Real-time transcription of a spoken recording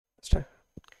Start.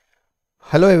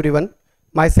 Hello everyone,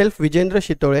 myself Vijyendra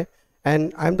Shitole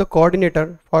and I am the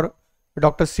coordinator for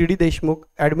Dr. C.D. Deshmukh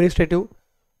Administrative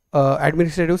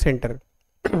Center.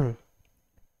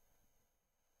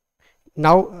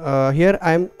 Now here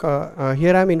I am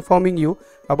informing you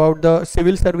about the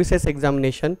civil services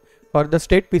examination for the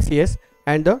state PCS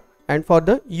and for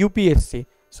the UPSC.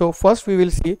 So first we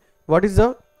will see what is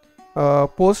the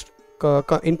post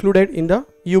included in the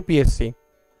UPSC.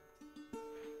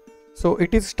 So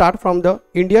it is start from the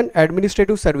Indian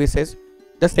Administrative Services.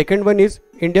 The second one is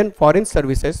Indian Foreign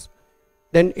Services,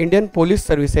 then Indian Police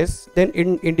Services, then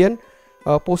Indian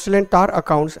Postal and Tar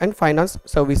Accounts and Finance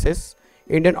Services,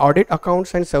 Indian Audit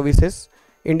Accounts and Services,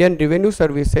 Indian Revenue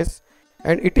Services,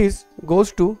 and it is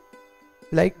goes to,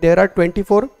 like, there are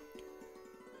 24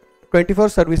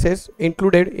 services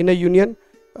included in a union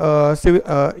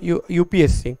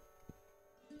UPSC.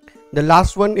 The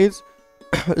last one is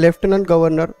Lieutenant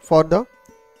Governor for the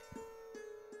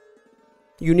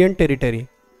Union Territory,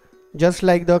 just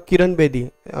like the Kiran Bedi.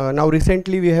 Now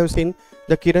recently we have seen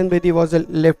the Kiran Bedi was a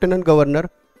Lieutenant Governor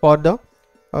for the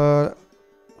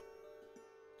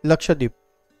Lakshadweep.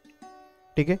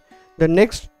 Okay. The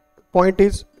next point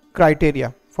is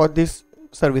criteria for these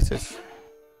services,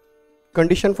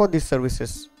 condition for these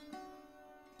services.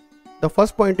 The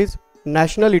first point is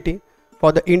nationality.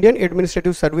 For the Indian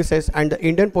Administrative Services and the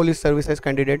Indian Police Services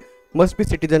candidate must be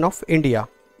citizen of India.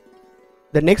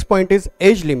 The next point is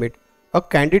age limit. A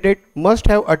candidate must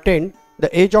have attained the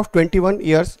age of 21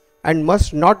 years and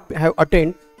must not have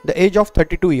attained the age of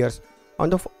 32 years.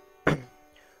 On the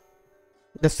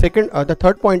the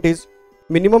third point is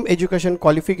minimum education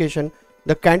qualification.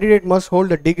 The candidate must hold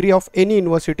the degree of any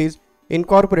universities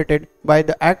incorporated by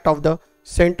the act of the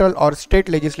central or state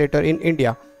legislature in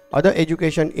India, other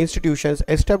education institutions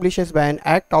established by an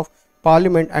act of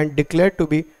parliament and declared to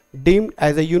be deemed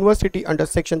as a university under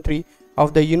section 3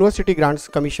 of the University Grants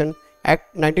Commission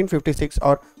Act 1956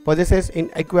 or possesses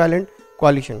in equivalent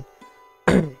qualification.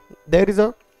 There is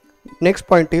a next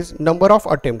point is number of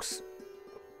attempts.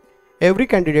 Every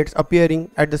candidate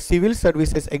appearing at the civil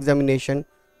services examination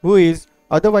who is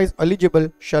otherwise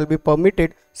eligible shall be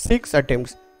permitted 6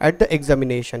 attempts at the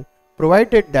examination,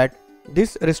 provided that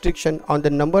this restriction on the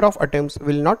number of attempts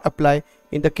will not apply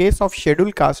in the case of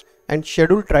scheduled caste and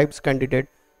scheduled tribes candidate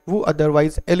who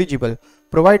otherwise eligible,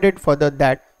 provided further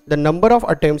that the number of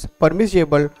attempts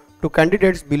permissible to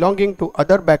candidates belonging to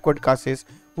other backward castes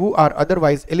who are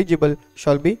otherwise eligible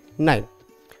shall be 9.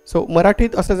 So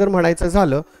मराठीत असं जर म्हणायचं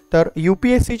झालं तर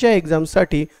UPSCच्या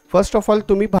एक्झामसाठी first of all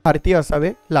तुम्ही भारतीय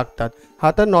असावे लागतात.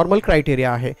 हा तर नॉर्मल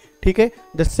क्रायटेरिया आहे. ठीक आहे.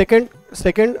 द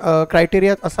सेकंड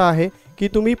क्रायटेरिया असा आहे की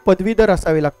तुम्ही पदवीधर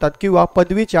असावे लागतात किंवा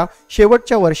पदवीच्या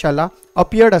शेवटच्या वर्षाला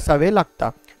अपियर्ड असावे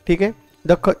लागतात. ठीक आहे.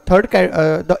 द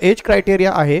एज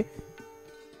क्रायटेरिया आहे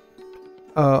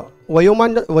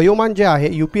वयोमान जे आहे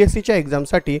UPSCच्या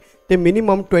एक्झामसाठी ते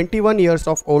minimum 21 years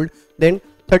of old then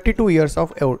 32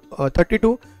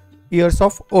 years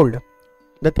of old.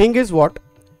 The thing is what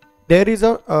there is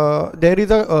a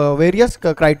various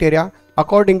criteria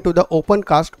according to the open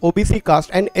caste, OBC caste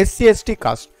and SC/ST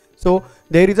caste. So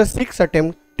there is a 6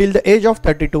 attempt till the age of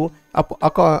 32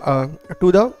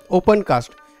 to the open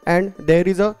caste, and there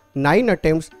is a 9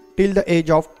 attempts till the age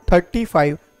of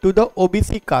 35 to the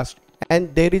OBC caste,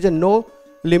 and there is a no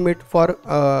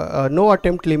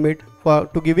attempt limit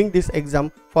to giving this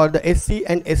exam for the SC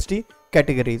and ST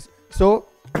categories. So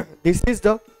this is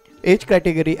the age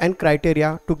category and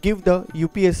criteria to give the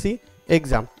UPSC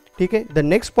exam. Okay. The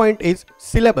next point is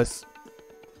syllabus.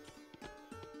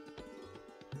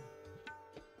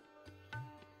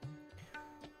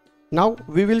 Now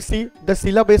we will see the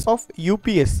syllabus of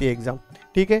UPSC exam.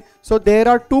 Okay. So there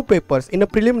are 2 papers in a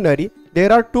preliminary.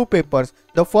 There are 2 papers.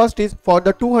 The first is for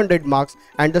the 200 marks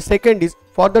and the second is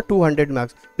for the 200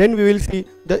 marks. Then we will see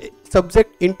the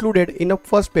subject included in a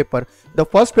first paper. The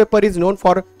first paper is known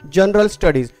for general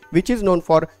studies, which is known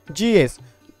for GS.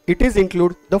 It is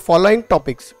include the following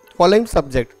topics, following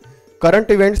subject: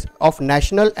 current events of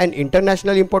national and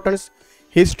international importance,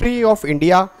 history of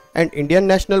India and Indian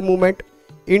national movement,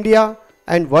 India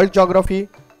and world geography,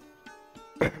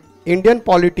 Indian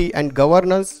polity and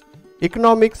governance,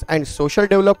 economics and social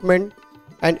development,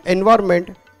 and environment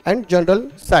and general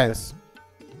science.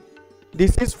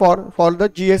 This is for the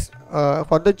GS.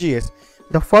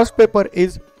 The first paper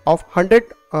is of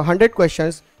 100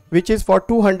 questions, which is for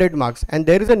 200 marks, and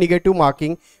there is a negative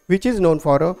marking which is known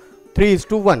for a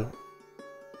 3:1.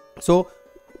 So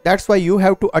that's why you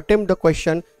have to attempt the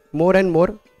question more and more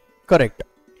correct.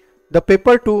 The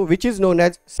paper 2, which is known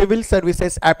as Civil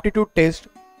Services Aptitude Test,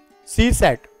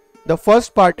 CSAT. The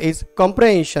first part is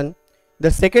comprehension, The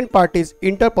second part is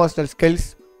interpersonal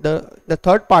skills. The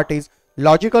third part is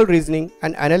logical reasoning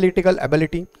and analytical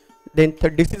ability. Then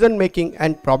decision making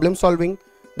and problem solving.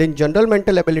 Then general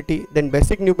mental ability. Then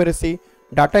basic numeracy,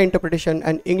 data interpretation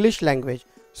and English language.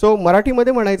 So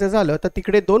मराठीमध्ये म्हणायचं झालं तर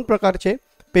तिकडे दोन प्रकारचे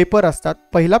paper असतात.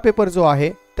 पहिला paper जो आहे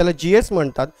त्याला GS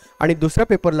म्हणतात आणि दुसऱ्या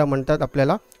पेपरला म्हणतात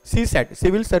आपल्याला CSAT,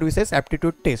 civil services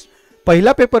aptitude taste.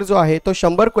 पहिला पेपर जो आहे तो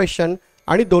 100 क्वेश्चन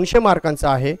आणि 200 मार्कांचा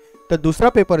आहे. तर दुसरा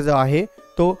पेपर जो आहे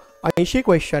तो 80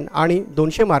 क्वेश्चन आणि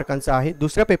 200 मार्कांचा आहे.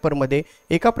 दुसऱ्या पेपरमध्ये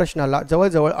एका प्रश्नाला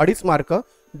जवळजवळ 2.5 मार्क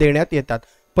देण्यात येतात.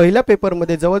 पहिल्या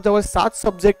पेपरमध्ये जवळजवळ 7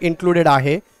 सब्जेक्ट इन्क्लुडेड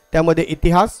आहे. त्यामध्ये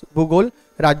इतिहास, भूगोल,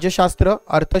 राज्यशास्त्र,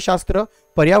 अर्थशास्त्र,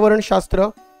 पर्यावरणशास्त्र,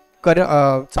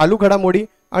 चालू घडामोडी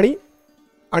आणि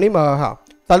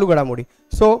चालू घडामोडी.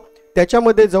 सो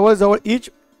त्याच्यामध्ये जवळजवळ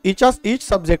इच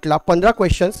सब्जेक्टला 15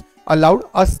 क्वेश्चन्स अलाउड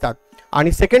असतात.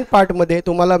 आणि सेकंड पार्टमध्ये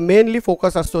तुम्हाला मेनली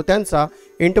फोकस असतो त्यांचा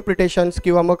इंटरप्रिटेशन्स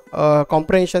किंवा मग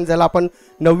कॉम्प्रिहेन्शन, ज्याला आपण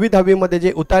 9वी 10वी मध्ये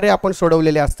जे उतारे आपण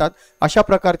सोडवलेले असतात अशा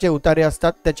प्रकारचे उतारे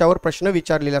असतात. त्याच्यावर प्रश्न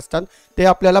विचारलेले असतात, ते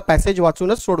आपल्याला पॅसेज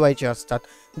वाचूनच सोडवायचे असतात.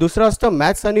 दुसरं असतं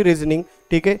मॅथ्स आणि रिझनिंग.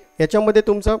 ठीक आहे, याच्यामध्ये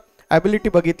तुमचं ॲबिलिटी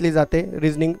बघितली जाते,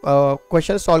 रिझनिंग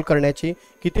क्वेश्चन सॉल्व करण्याची,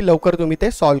 किती लवकर तुम्ही ते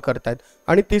सॉल्व करतायत.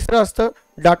 आणि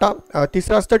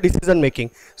तिसरं असतं डिसिजन मेकिंग.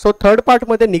 सो थर्ड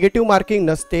पार्टमध्ये निगेटिव्ह मार्किंग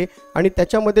नसते आणि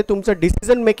त्याच्यामध्ये तुमचं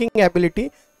डिसिजन मेकिंग ॲबिलिटी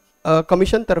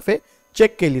कमिशनतर्फे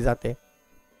चेक केली जाते.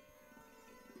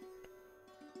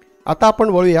 आता आपण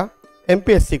वळूया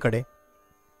MPSC कडे.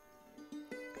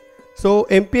 सो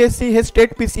MPSC हे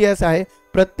स्टेट PCS आहे.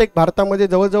 प्रत्येक भारतामध्ये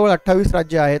जवळजवळ 28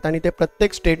 राज्य आहेत आणि ते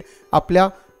प्रत्येक स्टेट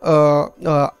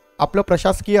आपलं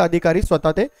प्रशासकीय अधिकारी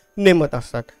स्वतः ते नेमत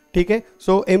असतात. ठीक आहे,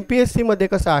 सो MPSC मध्ये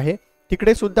कसं आहे,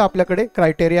 तिकडे सुद्धा आपल्याकडे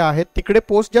क्रायटेरिया आहेत. तिकडे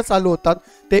पोस्ट ज्या चालू होतात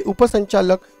ते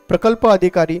उपसंचालक, प्रकल्प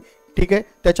अधिकारी, ठीक आहे,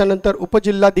 त्याच्यानंतर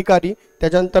उपजिल्हाधिकारी,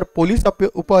 त्याच्यानंतर पोलीस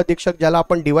उपअधीक्षक ज्याला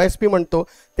आपण DYSP म्हणतो,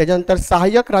 त्याच्यानंतर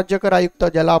सहाय्यक राज्यकर आयुक्त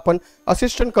ज्याला आपण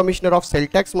assistant commissioner of sale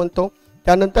tax म्हणतो,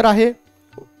 त्यानंतर आहे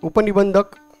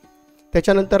उपनिबंधक,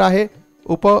 त्याच्यानंतर आहे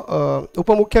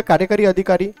उपमुख्य कार्यकारी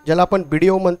अधिकारी ज्याला आपण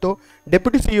BDO म्हणतो,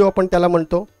 डेप्युटी CEO आपण त्याला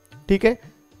म्हणतो. ठीक आहे,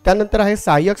 त्यानंतर आहे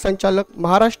सहाय्यक संचालक.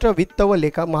 महाराष्ट्र वित्त व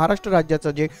लेखा, महाराष्ट्र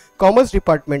राज्याचं जे कॉमर्स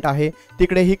डिपार्टमेंट आहे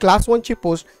तिकडे ही क्लास 1ची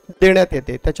पोस्ट देण्यात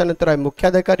येते. त्याच्यानंतर आहे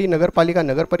मुख्याधिकारी, नगरपालिका,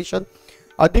 नगरपरिषद,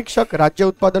 अधीक्षक, राज्य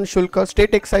उत्पादन शुल्क,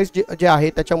 स्टेट एक्साइज जे आहे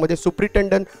त्याच्यामध्ये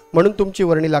सुप्रिटेंडंट म्हणून तुमची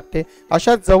वर्णी लागते.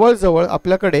 अशा जवळजवळ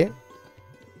आपल्याकडे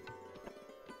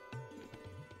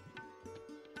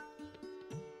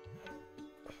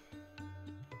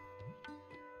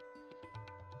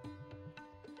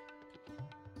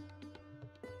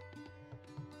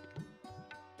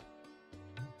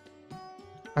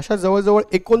अशा जवळजवळ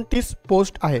 29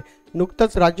 पोस्ट आहे.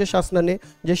 नुकतंच राज्य शासनाने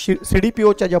जे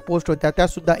CDPOच्या ज्या पोस्ट होत्या त्या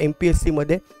सुद्धा MPSC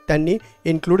मध्ये त्यांनी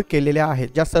इन्क्लूड केलेल्या आहेत.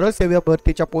 ज्या सरळ सेवा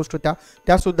भरतीच्या पोस्ट होत्या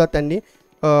त्या सुद्धा त्यांनी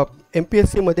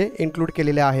MPSC मध्ये इन्क्लूड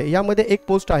केलेल्या आहे. यामध्ये एक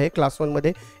पोस्ट आहे क्लास 1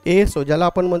 मध्ये ASO ज्याला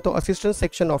आपण म्हणतो असिस्टंट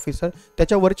सेक्शन ऑफिसर,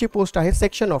 त्याच्यावरची पोस्ट आहे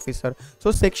section officer.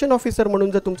 So section officer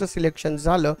म्हणून जर तुमचं सिलेक्शन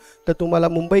झालं तर तुम्हाला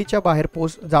मुंबईच्या बाहेर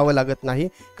पोस्ट जावं लागत नाही,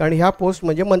 कारण ह्या पोस्ट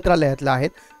म्हणजे मंत्रालयातल्या आहेत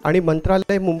आणि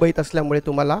मंत्रालय मुंबईत असल्यामुळे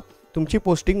तुम्हाला तुमची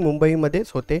पोस्टिंग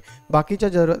मुंबईमध्येच होते. बाकीच्या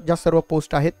ज्या सर्व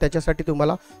पोस्ट आहेत त्याच्यासाठी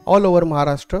तुम्हाला ऑल ओव्हर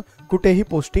महाराष्ट्र कुठेही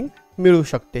पोस्टिंग मिळू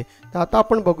शकते. तर आता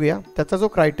आपण बघूया त्याचा जो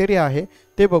क्रायटेरिया आहे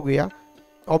ते बघूया.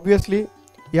 ऑब्वियसली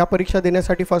या परीक्षा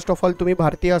देण्यासाठी फर्स्ट ऑफ ऑल तुम्ही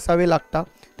भारतीय असावे लागता.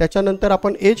 त्याच्यानंतर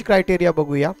आपण एज क्रायटेरिया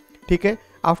बघूया. ठीक आहे,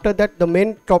 after that the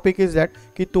main topic is that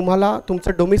की तुम्हाला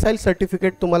तुमचं डोमिसाईल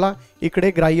सर्टिफिकेट तुम्हाला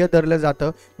इकडे ग्राह्य धरलं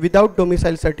जातं. Without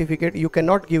domicile certificate you can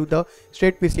not give the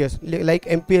state PCS like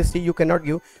MPSC you can not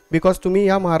give, because तुम्ही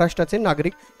या महाराष्ट्राचे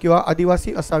नागरिक किंवा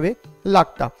आदिवासी असावे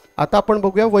लागता. आता आपण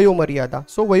बघूया वयोमर्यादा.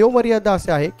 सो वयोमर्यादा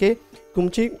असे आहे की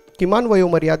तुमची किमान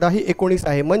वयोमर्यादा ही 19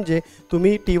 आहे. म्हणजे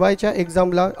तुम्ही TYच्या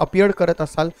एक्झामला अपियर करत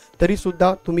असाल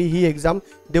तरीसुद्धा तुम्ही ही एक्झाम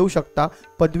देऊ शकता.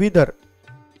 पदवीधर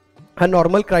हा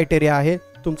नॉर्मल क्रायटेरिया आहे.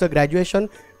 तुमचं ग्रॅज्युएशन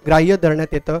ग्राह्य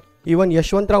धरण्यात येतं. इवन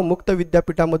यशवंतराव मुक्त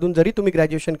विद्यापीठामधून जरी तुम्ही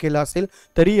ग्रॅज्युएशन केलं असेल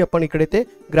तरी आपण इकडे ते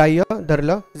ग्राह्य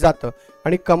धरलं जातं.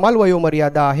 आणि कमाल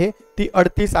वयोमर्यादा आहे ती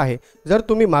 38 आहे. जर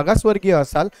तुम्ही मागासवर्गीय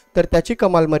असाल तर त्याची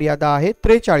कमाल मर्यादा आहे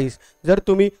 43. जर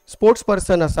तुम्ही स्पोर्ट्स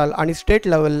पर्सन असाल आणि स्टेट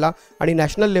लेवलला आणि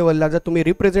नॅशनल लेवलला जर तुम्ही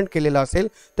रिप्रेझेंट केलेलं असेल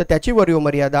तर त्याची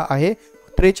वयोमर्यादा आहे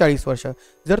 43 वर्ष.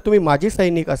 जर तुम्ही माजी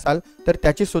सैनिक असाल तर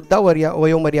त्याची सुद्धा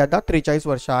वयोमर्यादा 43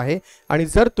 वर्ष आहे. आणि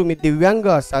जर तुम्ही दिव्यांग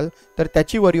असाल तर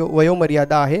त्याची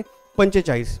वयोमर्यादा आहे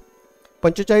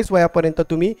 45 वयापर्यंत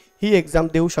तुम्ही ही एक्झाम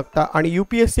देऊ शकता. आणि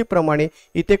UPSC प्रमाणे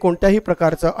इथे कोणत्याही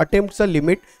प्रकारचं अटेम्प्टचं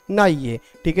लिमिट नाही आहे.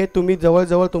 ठीक आहे, तुम्ही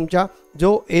जवळजवळ तुमच्या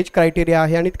जो एज क्रायटेरिया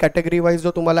आहे आणि कॅटेगरी वाईज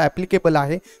जो तुम्हाला ॲप्लिकेबल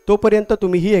आहे तोपर्यंत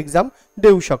तुम्ही ही एक्झाम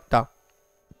देऊ शकता.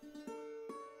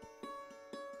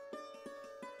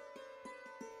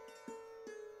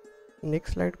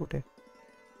 नेक्स्ट स्लाइड कुठे?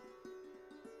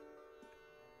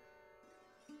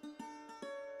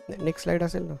 नेक्स्ट स्लाइड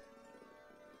असेल ना?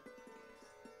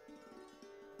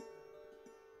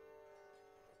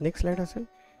 नेक्स्ट स्लाइड असेल,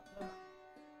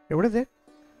 एवढंच आहे.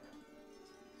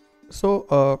 सो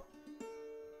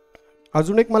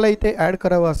अजून एक मला इथे ॲड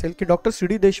करावं असेल की डॉक्टर सी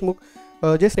डी देशमुख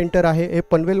जे सेंटर आहे हे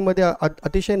पनवेलमध्ये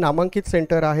अतिशय नामांकित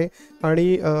सेंटर आहे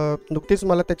आणि नुकतीच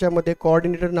मला त्याच्यामध्ये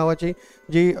कोऑर्डिनेटर नावाची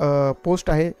जी पोस्ट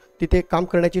आहे तिथे काम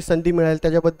करण्याची संधी मिळाली.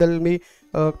 त्याच्याबद्दल मी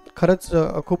खरंच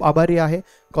खूप आभारी आहे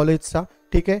कॉलेजचा.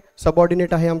 ठीक आहे,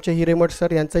 सबऑर्डिनेट आहे आमचे हिरेमठ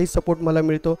सर, यांचाही सपोर्ट मला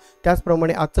मिळतो.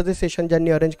 त्याचप्रमाणे आजचं जे सेशन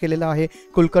ज्यांनी अरेंज केलेलं आहे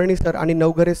कुलकर्णी सर आणि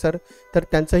नवघरे सर, तर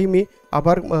त्यांचाही मी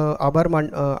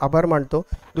आभार मानतो.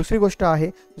 दुसरी गोष्ट आहे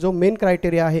जो मेन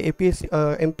क्रायटेरिया आहे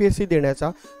MPSC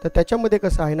देण्याचा, तर त्याच्यामध्ये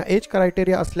कसं आहे ना, एज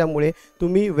क्रायटेरिया असल्यामुळे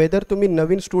तुम्ही वेदर तुम्ही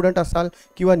नवीन स्टुडंट असाल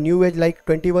किंवा new age like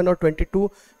 21 or 22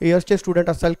 इयर्सचे student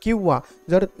असाल किंवा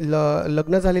जर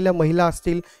लग्न झालेल्या महिला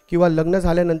असतील किंवा लग्न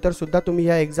झाल्यानंतर सुद्धा तुम्ही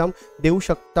ह्या एक्झाम देऊ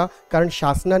शकता, कारण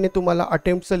शासनाने तुम्हाला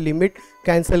अटेम्प्टचं लिमिट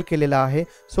कॅन्सल केलेलं आहे.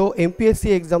 सो MPSC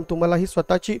एक्झाम तुम्हाला ही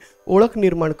स्वतःची ओळख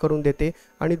निर्माण करून देते.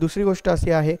 आणि दुसरी गोष्ट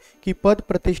अशी आहे की पद,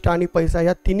 प्रतिष्ठा आणि पैसा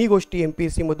ह्या तिन्ही गोष्टी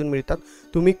MPSC मधून मिळतात.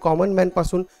 तुम्ही कॉमन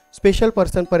मॅनपासून स्पेशल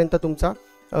पर्सनपर्यंत तुमचा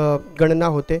गणना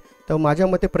होते. तर माझ्या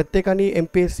मते प्रत्येकाने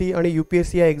MPSC आणि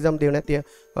UPSC या एक्झाम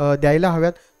द्यायला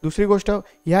हव्यात. दुसरी गोष्ट,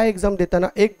 ह्या एक्झाम देताना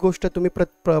एक गोष्ट तुम्ही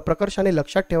प्रकर्षाने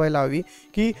लक्षात ठेवायला हवी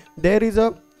की there is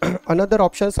another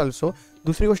options also.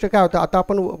 दुसरी गोष्ट काय होतं, आता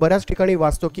आपण बऱ्याच ठिकाणी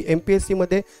वाचतो की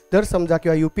MPSCमध्ये जर समजा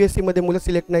किंवा UPSCमध्ये मुलं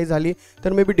सिलेक्ट नाही झाली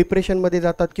तर मे बी डिप्रेशनमध्ये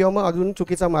जातात किंवा मग अजून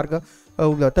चुकीचा मार्ग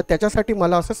अवलंबला. तर त्याच्यासाठी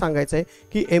मला असं सांगायचं आहे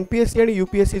की MPSC आणि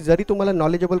UPSC जरी तुम्हाला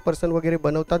नॉलेजेबल पर्सन वगैरे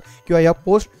बनवतात किंवा या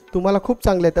पोस्ट तुम्हाला खूप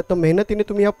चांगल्या येतात, तर मेहनतीने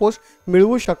तुम्ही या पोस्ट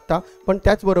मिळवू शकता. पण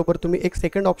त्याचबरोबर तुम्ही एक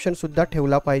सेकंड ऑप्शनसुद्धा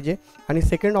ठेवला पाहिजे. आणि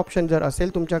सेकंड ऑप्शन जर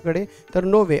असेल तुमच्याकडे तर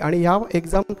नो वे. आणि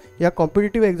या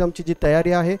कॉम्पिटिटिव्ह एक्झामची जी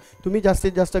तयारी आहे तुम्ही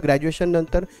जास्तीत जास्त ग्रॅज्युएशन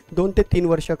नंतर 2 ते 3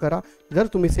 वर्ष करा. जर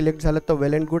तुम्ही सिलेक्ट झालं तर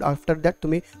वेल अँड गुड. आफ्टर दॅट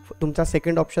तुम्ही तुमचा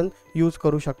सेकंड ऑप्शन यूज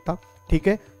करू शकता. ठीक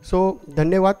आहे. सो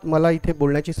धन्यवाद मला इथे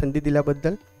बोलण्याची संधी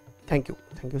दिल्याबद्दल.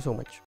 Thank you so much.